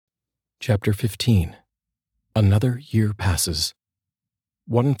Chapter 15. Another year passes.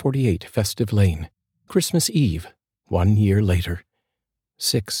 148 Festive Lane, Christmas Eve, 1 year later,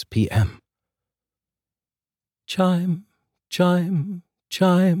 6 p.m. Chime, chime,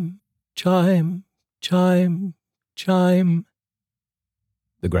 chime, chime, chime, chime.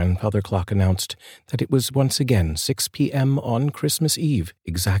 The grandfather clock announced that it was once again 6 p.m. on Christmas Eve,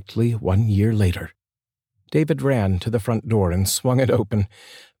 exactly 1 year later. David ran to the front door and swung it open.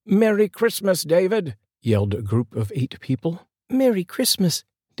 "Merry Christmas, David!" yelled a group of 8 people. "Merry Christmas!"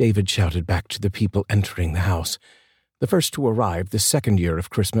 David shouted back to the people entering the house. The first to arrive this second year of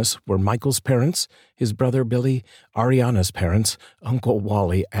Christmas were Michael's parents, his brother Billy, Arianna's parents, Uncle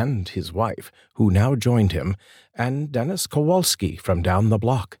Wally and his wife, who now joined him, and Dennis Kowalski from down the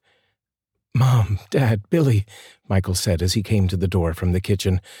block. "Mom, Dad, Billy," Michael said as he came to the door from the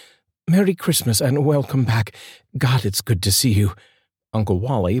kitchen. "Merry Christmas and welcome back. God, it's good to see you." Uncle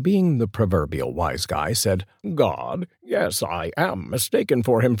Wally, being the proverbial wise guy, said, "God, yes, I am mistaken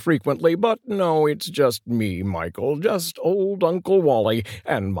for him frequently, but no, it's just me, Michael, just old Uncle Wally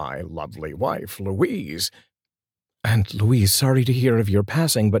and my lovely wife, Louise." "Aunt Louise, sorry to hear of your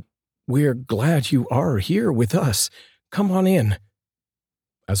passing, but we're glad you are here with us. Come on in."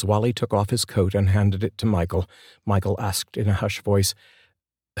 As Wally took off his coat and handed it to Michael, Michael asked in a hushed voice,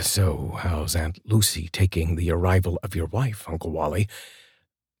 "So, how's Aunt Lucy taking the arrival of your wife, Uncle Wally?"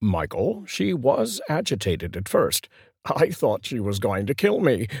 "Michael, she was agitated at first. I thought she was going to kill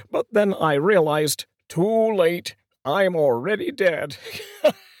me, but then I realized, too late, I'm already dead."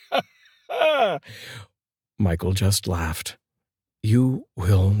 Michael just laughed. "You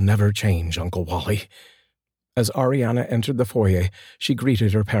will never change, Uncle Wally." As Arianna entered the foyer, she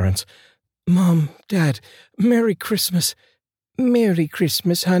greeted her parents. "Mom, Dad, Merry Christmas." "Merry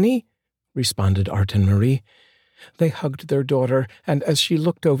Christmas, honey," responded Art and Marie. They hugged their daughter, and as she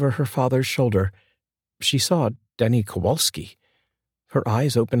looked over her father's shoulder, she saw Denny Kowalski. Her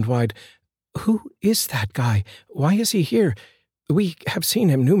eyes opened wide. "Who is that guy? Why is he here? We have seen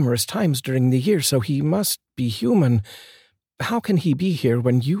him numerous times during the year, so he must be human. How can he be here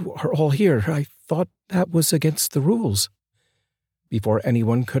when you are all here? I thought that was against the rules." Before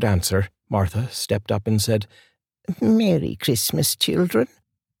anyone could answer, Martha stepped up and said, "Merry Christmas, children."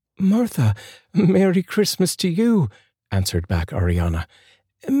 "Martha, Merry Christmas to you," answered back Arianna.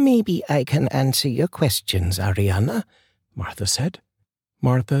 "Maybe I can answer your questions, Arianna," Martha said.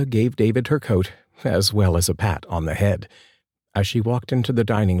 Martha gave David her coat, as well as a pat on the head. As she walked into the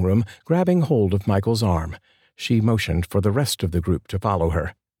dining room, grabbing hold of Michael's arm, she motioned for the rest of the group to follow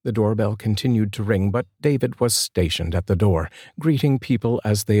her. The doorbell continued to ring, but David was stationed at the door, greeting people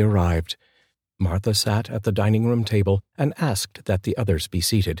as they arrived. Martha sat at the dining room table and asked that the others be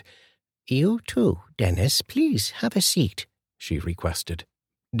seated. "You too, Dennis, please have a seat," she requested.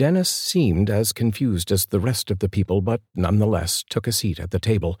 Dennis seemed as confused as the rest of the people, but nonetheless took a seat at the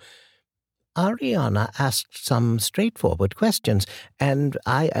table. "Arianna asked some straightforward questions, and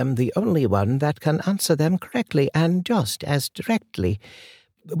I am the only one that can answer them correctly and just as directly.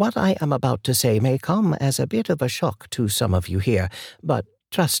 What I am about to say may come as a bit of a shock to some of you here, but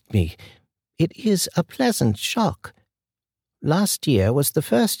trust me, it is a pleasant shock. Last year was the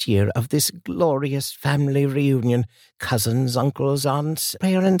first year of this glorious family reunion. Cousins, uncles, aunts,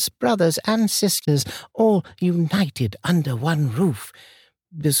 parents, brothers, and sisters, all united under one roof.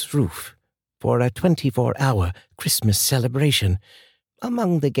 This roof for a 24-hour Christmas celebration.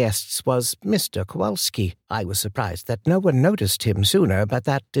 Among the guests was Mr. Kowalski. I was surprised that no one noticed him sooner, but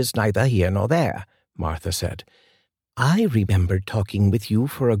that is neither here nor there," Martha said. "I remembered talking with you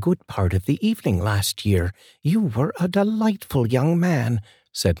for a good part of the evening last year. You were a delightful young man,"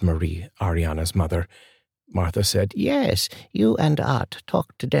 said Marie, Arianna's mother. Martha said, "Yes, you and Art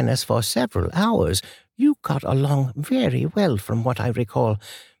talked to Dennis for several hours. You got along very well from what I recall.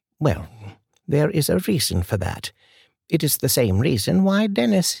 Well, there is a reason for that. It is the same reason why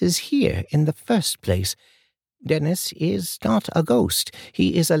Dennis is here in the first place. Dennis is not a ghost.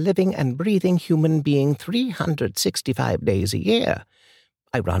 He is a living and breathing human being 365 days a year.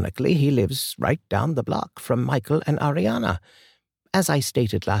 Ironically, he lives right down the block from Michael and Arianna. As I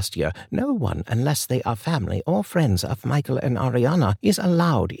stated last year, no one, unless they are family or friends of Michael and Arianna, is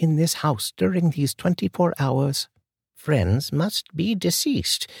allowed in this house during these 24 hours. Friends must be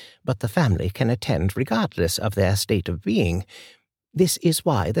deceased, but the family can attend regardless of their state of being. This is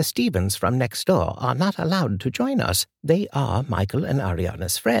why the Stevens from next door are not allowed to join us. They are Michael and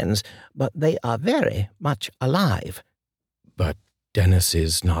Arianna's friends, but they are very much alive." "But Dennis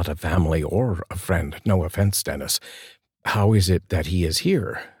is not a family or a friend. No offense, Dennis. How is it that he is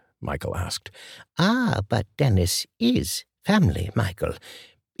here?" Michael asked. "But Dennis is family, Michael.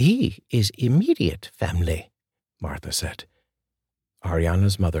 He is immediate family, Martha said.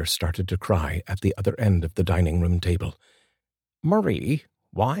 Arianna's mother started to cry at the other end of the dining room table. "Marie,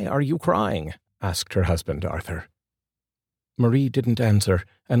 why are you crying?" asked her husband, Arthur. Marie didn't answer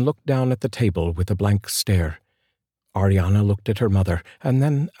and looked down at the table with a blank stare. Arianna looked at her mother and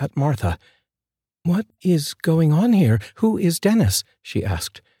then at Martha. "What is going on here? Who is Dennis?" she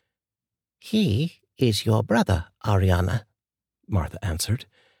asked. He is your brother, Arianna, Martha answered.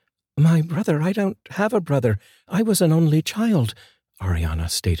 "My brother? I don't have a brother. I was an only child," Arianna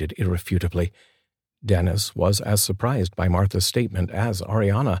stated irrefutably. Dennis was as surprised by Martha's statement as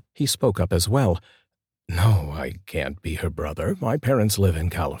Arianna. He spoke up as well. "No, I can't be her brother. My parents live in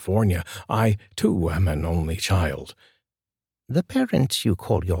California. I, too, am an only child." The parents you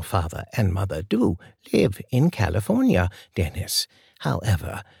call your father and mother do live in California, Dennis.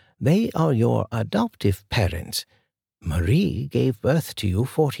 However, they are your adoptive parents. Marie gave birth to you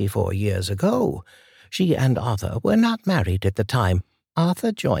 44 years ago. She and Arthur were not married at the time.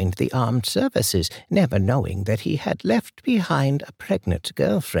 Arthur joined the armed services, never knowing that he had left behind a pregnant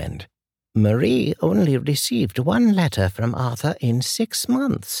girlfriend. Marie only received one letter from Arthur in 6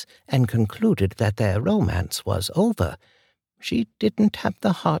 months and concluded that their romance was over. She didn't have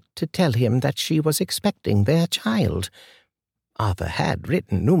the heart to tell him that she was expecting their child. Arthur had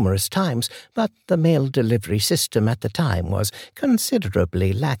written numerous times, but the mail delivery system at the time was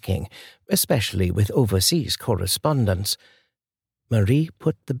considerably lacking, especially with overseas correspondence. Marie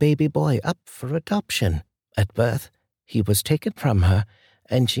put the baby boy up for adoption. At birth, he was taken from her,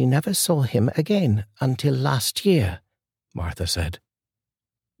 and she never saw him again until last year, Martha said.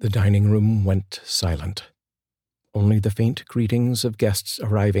 The dining room went silent. Only the faint greetings of guests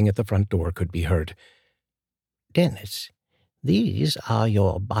arriving at the front door could be heard. "Dennis, these are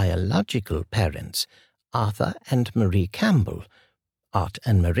your biological parents, Arthur and Marie Campbell. Art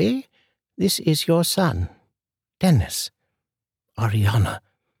and Marie, this is your son, Dennis. Arianna,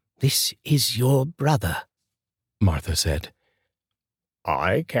 this is your brother," Martha said.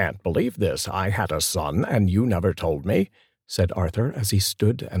 "I can't believe this. I had a son, and you never told me," said Arthur as he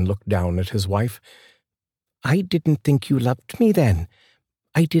stood and looked down at his wife. "I didn't think you loved me then.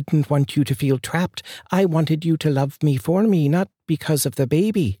 I didn't want you to feel trapped. I wanted you to love me for me, not because of the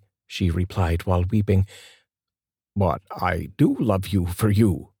baby," she replied while weeping. "But I do love you for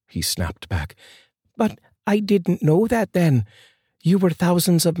you," he snapped back. "But I didn't know that then. You were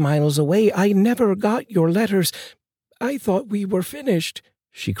thousands of miles away. I never got your letters. I thought we were finished,"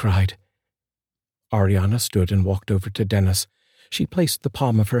 she cried. Arianna stood and walked over to Dennis. She placed the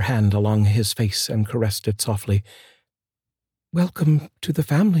palm of her hand along his face and caressed it softly. "Welcome to the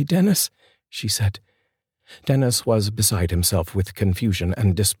family, Dennis," she said. Dennis was beside himself with confusion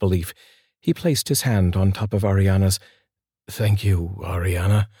and disbelief. He placed his hand on top of Arianna's. "Thank you,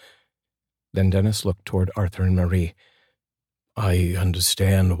 Arianna." Then Dennis looked toward Arthur and Marie. "I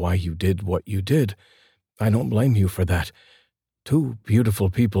understand why you did what you did. I don't blame you for that. 2 beautiful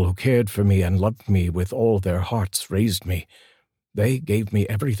people who cared for me and loved me with all their hearts raised me. They gave me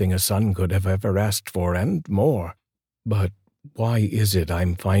everything a son could have ever asked for and more. But why is it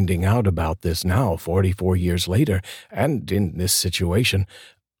I'm finding out about this now, 44 years later, and in this situation?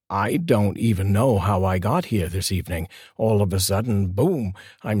 I don't even know how I got here this evening. All of a sudden, boom,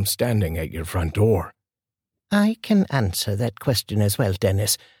 I'm standing at your front door." "I can answer that question as well,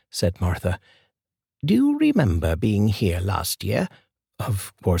 Dennis," said Martha. "Do you remember being here last year?"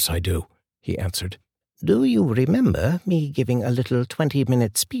 "Of course I do," he answered. "Do you remember me giving a little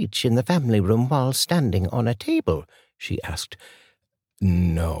 20-minute speech in the family room while standing on a table?" she asked.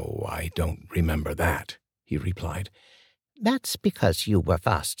 "No, I don't remember that," he replied. "That's because you were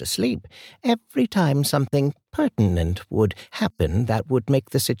fast asleep. Every time something pertinent would happen that would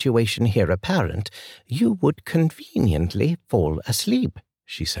make the situation here apparent, you would conveniently fall asleep,"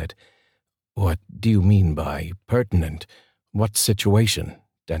 she said. "What do you mean by pertinent? What situation?"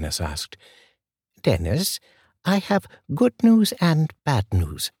 Dennis asked. "Dennis, I have good news and bad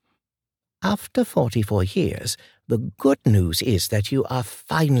news. After 44 years, the good news is that you are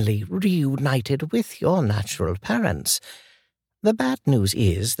finally reunited with your natural parents. The bad news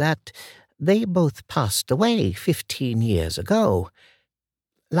is that they both passed away 15 years ago.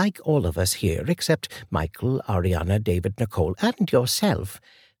 Like all of us here, except Michael, Arianna, David, Nicole, and yourself,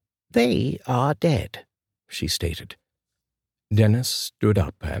 they are dead," she stated. Dennis stood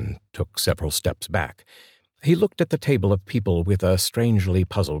up and took several steps back. He looked at the table of people with a strangely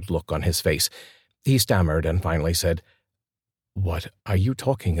puzzled look on his face. He stammered and finally said, "What are you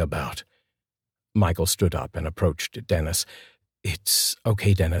talking about?" Michael stood up and approached Dennis. "It's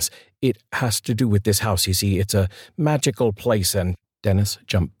okay, Dennis. It has to do with this house, you see. It's a magical place and—" Dennis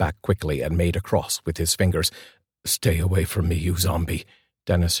jumped back quickly and made a cross with his fingers. "Stay away from me, you zombie,"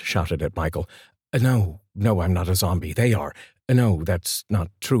 Dennis shouted at Michael. No, I'm not a zombie. They are. No, that's not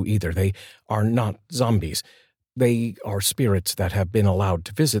true either. They are not zombies. They are spirits that have been allowed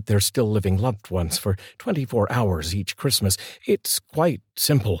to visit their still-living loved ones for 24 hours each Christmas. It's quite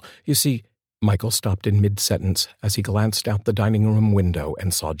simple. You see..." Michael stopped in mid-sentence as he glanced out the dining room window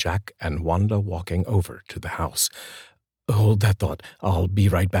and saw Jack and Wanda walking over to the house. "Hold that thought. I'll be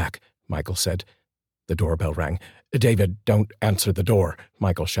right back," Michael said. The doorbell rang. "David, don't answer the door,"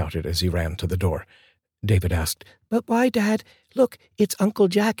 Michael shouted as he ran to the door. David asked, "But why, Dad? Look, it's Uncle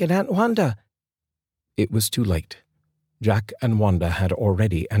Jack and Aunt Wanda." It was too late. Jack and Wanda had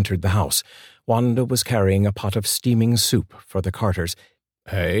already entered the house. Wanda was carrying a pot of steaming soup for the Carters.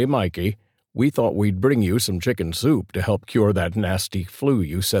 "Hey, Mikey, we thought we'd bring you some chicken soup to help cure that nasty flu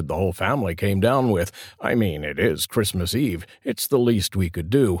you said the whole family came down with. I mean, it is Christmas Eve. It's the least we could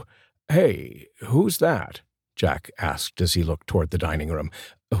do. Hey, who's that?" Jack asked as he looked toward the dining room.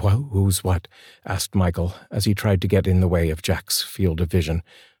 "Who's what?" asked Michael as he tried to get in the way of Jack's field of vision.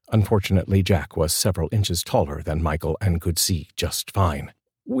 Unfortunately, Jack was several inches taller than Michael and could see just fine.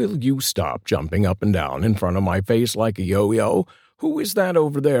 "Will you stop jumping up and down in front of my face like a yo-yo? Who is that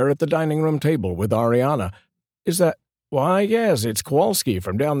over there at the dining room table with Arianna? Is that..." "Why, yes, it's Kowalski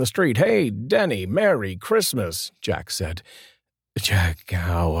from down the street. Hey, Denny, Merry Christmas," Jack said. "Jack,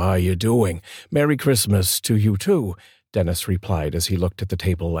 how are you doing? Merry Christmas to you, too," Dennis replied as he looked at the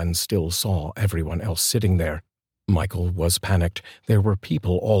table and still saw everyone else sitting there. Michael was panicked. There were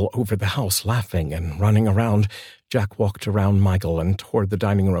people all over the house laughing and running around. Jack walked around Michael and toward the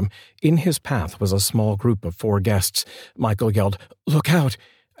dining room. In his path was a small group of 4 guests. Michael yelled, "Look out!"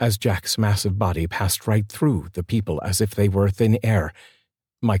 as Jack's massive body passed right through the people as if they were thin air.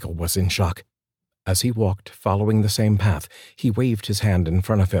 Michael was in shock. As he walked, following the same path, he waved his hand in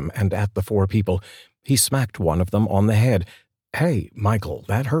front of him and at the 4 people. He smacked one of them on the head. "Hey, Michael,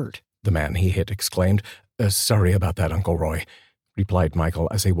 that hurt," the man he hit exclaimed. Sorry about that, Uncle Roy," replied Michael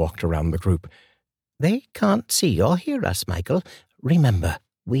as he walked around the group. "They can't see or hear us, Michael. Remember,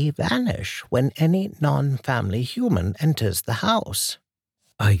 we vanish when any non-family human enters the house."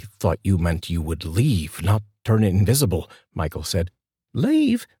 "I thought you meant you would leave, not turn invisible," Michael said.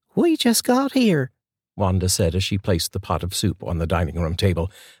 "Leave? We just got here," Wanda said as she placed the pot of soup on the dining room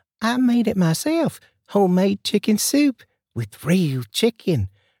table. "I made it myself. Homemade chicken soup with real chicken,"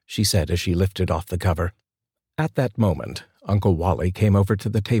 she said as she lifted off the cover. At that moment, Uncle Wally came over to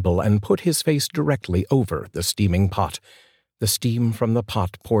the table and put his face directly over the steaming pot. The steam from the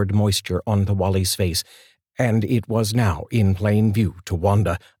pot poured moisture onto Wally's face, and it was now in plain view to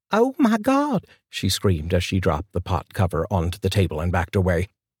Wanda. "Oh, my God!" she screamed as she dropped the pot cover onto the table and backed away.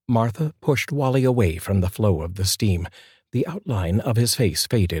 Martha pushed Wally away from the flow of the steam. The outline of his face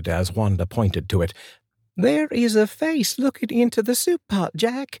faded as Wanda pointed to it. "There is a face looking into the soup pot,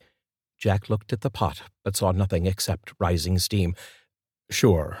 Jack." Jack looked at the pot, but saw nothing except rising steam.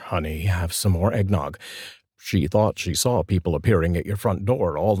 "Sure, honey, have some more eggnog. She thought she saw people appearing at your front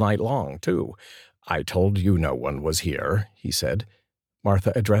door all night long, too. I told you no one was here," he said.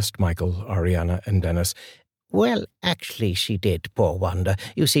 Martha addressed Michael, Arianna, and Dennis. "Well, actually she did, poor Wanda.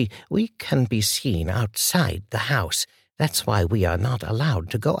 You see, we can be seen outside the house. That's why we are not allowed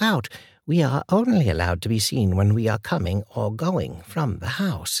to go out. We are only allowed to be seen when we are coming or going from the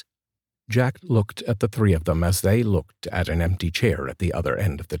house." Jack looked at the 3 of them as they looked at an empty chair at the other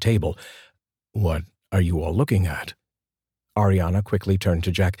end of the table. "What are you all looking at?" Arianna quickly turned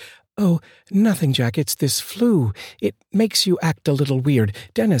to Jack. "Oh, nothing, Jack. It's this flu. It makes you act a little weird.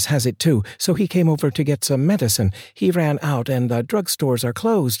 Dennis has it too, so he came over to get some medicine. He ran out and the drugstores are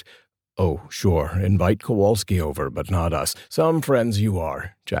closed." "Oh, sure, invite Kowalski over, but not us. Some friends you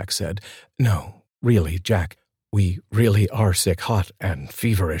are," Jack said. "No, really, Jack. We really are sick, hot and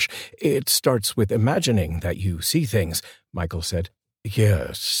feverish. It starts with imagining that you see things," Michael said.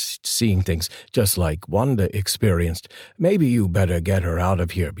 "Yes, seeing things, just like Wanda experienced. Maybe you better get her out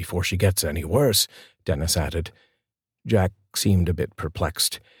of here before she gets any worse," Dennis added. Jack seemed a bit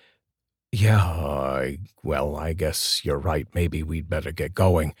perplexed. Well, I guess you're right. Maybe we'd better get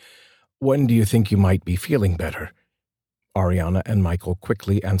going. When do you think you might be feeling better?" Arianna and Michael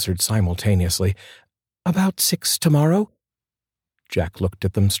quickly answered simultaneously. "About 6 tomorrow." Jack looked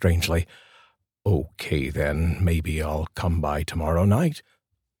at them strangely. "Okay, then, maybe I'll come by tomorrow night."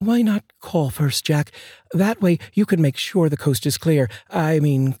 "Why not call first, Jack? That way you can make sure the coast is clear. I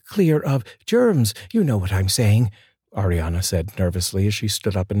mean, clear of germs. You know what I'm saying," Arianna said nervously as she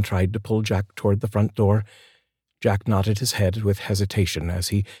stood up and tried to pull Jack toward the front door. Jack nodded his head with hesitation as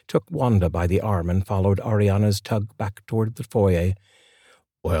he took Wanda by the arm and followed Arianna's tug back toward the foyer.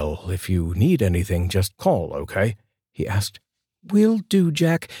 Well, if you need anything, just call, okay? He asked. Will do,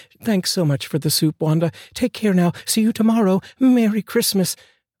 Jack. Thanks so much for the soup, Wanda. Take care now. See you tomorrow. Merry Christmas,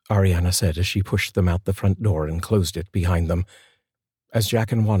 Arianna said as she pushed them out the front door and closed it behind them. As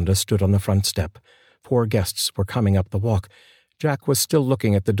Jack and Wanda stood on the front step, 4 guests were coming up the walk. Jack was still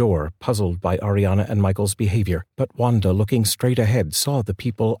looking at the door, puzzled by Arianna and Michael's behavior, but Wanda, looking straight ahead, saw the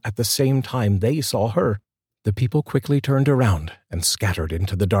people at the same time they saw her. The people quickly turned around and scattered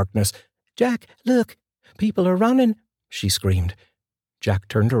into the darkness. Jack, look! People are running! She screamed. Jack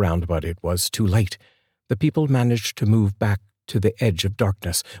turned around, but it was too late. The people managed to move back to the edge of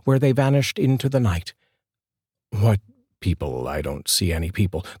darkness, where they vanished into the night. What people? I don't see any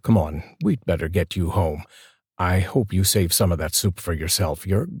people. Come on, we'd better get you home. I hope you save some of that soup for yourself.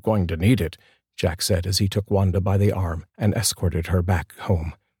 You're going to need it, Jack said as he took Wanda by the arm and escorted her back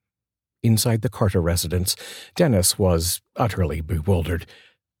home. Inside the Carter residence, Dennis was utterly bewildered.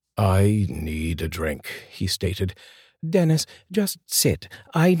 I need a drink, he stated. Dennis, just sit.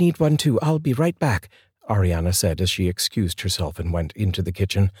 I need one too. I'll be right back, Arianna said as she excused herself and went into the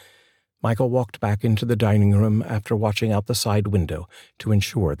kitchen. Michael walked back into the dining room after watching out the side window to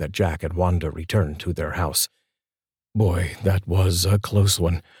ensure that Jack and Wanda returned to their house. Boy, that was a close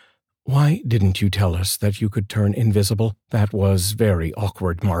one. Why didn't you tell us that you could turn invisible? That was very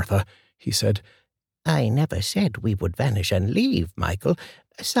awkward, Martha, he said. I never said we would vanish and leave, Michael.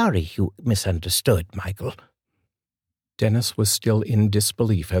 Sorry you misunderstood, Michael. Dennis was still in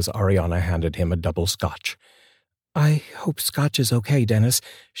disbelief as Arianna handed him a double scotch. I hope scotch is okay, Dennis,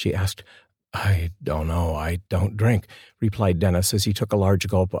 she asked. I don't know. I don't drink, replied Dennis as he took a large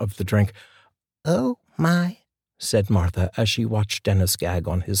gulp of the drink. Oh, my, said Martha as she watched Dennis gag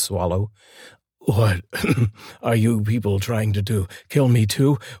on his swallow. What are you people trying to do? Kill me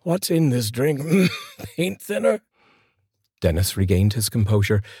too? What's in this drink? Paint thinner? Dennis regained his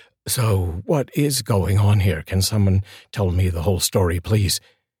composure. So, what is going on here? Can someone tell me the whole story, please?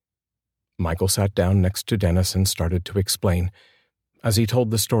 Michael sat down next to Dennis and started to explain. As he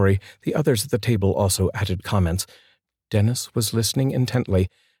told the story, the others at the table also added comments. Dennis was listening intently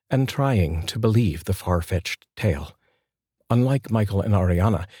and trying to believe the far-fetched tale. Unlike Michael and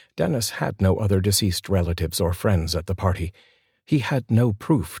Arianna, Dennis had no other deceased relatives or friends at the party. He had no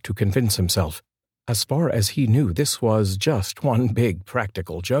proof to convince himself. As far as he knew, this was just one big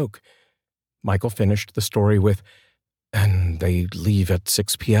practical joke. Michael finished the story with, and they leave at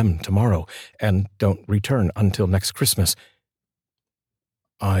 6 p.m. tomorrow and don't return until next Christmas.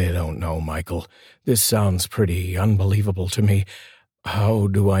 I don't know, Michael. This sounds pretty unbelievable to me. How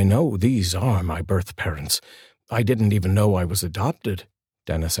do I know these are my birth parents? I didn't even know I was adopted,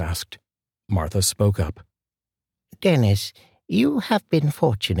 Dennis asked. Martha spoke up. Dennis, you have been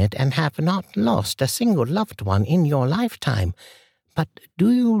fortunate and have not lost a single loved one in your lifetime. But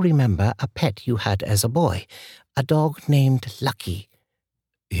do you remember a pet you had as a boy, a dog named Lucky?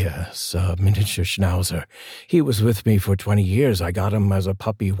 Yes, a miniature schnauzer. He was with me for 20 years. I got him as a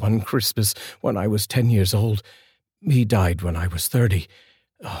puppy one Christmas when I was 10 years old. He died when I was 30.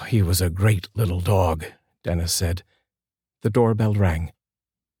 Oh, he was a great little dog, Dennis said. The doorbell rang.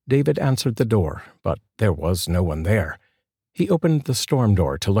 David answered the door, but there was no one there. He opened the storm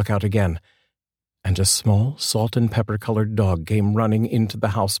door to look out again, and a small salt-and-pepper-colored dog came running into the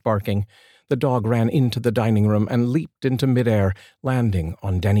house barking. The dog ran into the dining room and leaped into midair, landing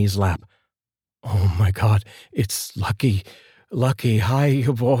on Denny's lap. Oh, my God, it's Lucky. Lucky, hi,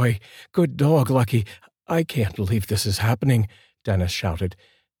 boy. Good dog, Lucky. I can't believe this is happening, Dennis shouted.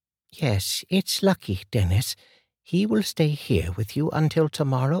 Yes, it's Lucky, Dennis. He will stay here with you until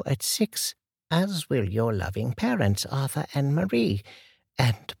tomorrow at 6, as will your loving parents, Arthur and Marie.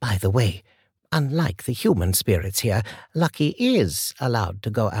 And, by the way, unlike the human spirits here, Lucky is allowed to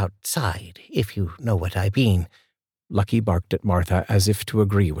go outside, if you know what I mean. Lucky barked at Martha as if to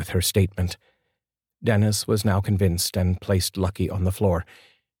agree with her statement. Dennis was now convinced and placed Lucky on the floor.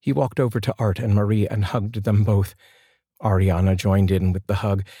 He walked over to Art and Marie and hugged them both. Arianna joined in with the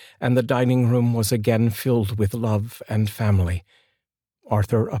hug, and the dining room was again filled with love and family.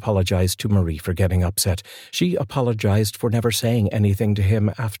 Arthur apologized to Marie for getting upset. She apologized for never saying anything to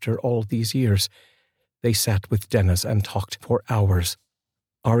him after all these years. They sat with Dennis and talked for hours.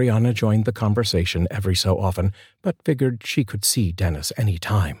 Arianna joined the conversation every so often, but figured she could see Dennis any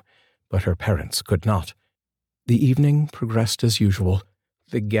time, but her parents could not. The evening progressed as usual.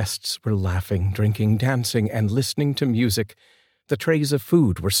 The guests were laughing, drinking, dancing, and listening to music. The trays of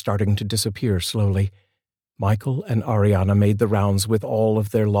food were starting to disappear slowly. Michael and Arianna made the rounds with all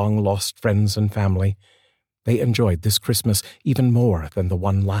of their long-lost friends and family. They enjoyed this Christmas even more than the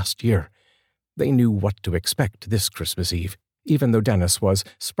one last year. They knew what to expect this Christmas Eve. Even though Dennis was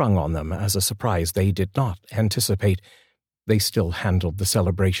sprung on them as a surprise they did not anticipate, they still handled the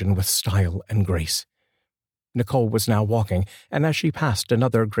celebration with style and grace. Nicole was now walking, and as she passed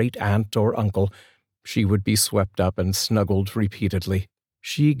another great-aunt or uncle, she would be swept up and snuggled repeatedly.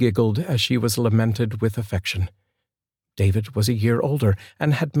 She giggled as she was lamented with affection. David was a year older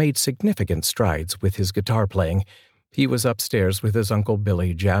and had made significant strides with his guitar playing. He was upstairs with his Uncle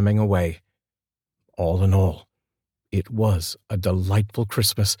Billy jamming away. All in all, it was a delightful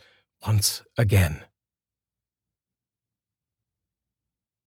Christmas once again.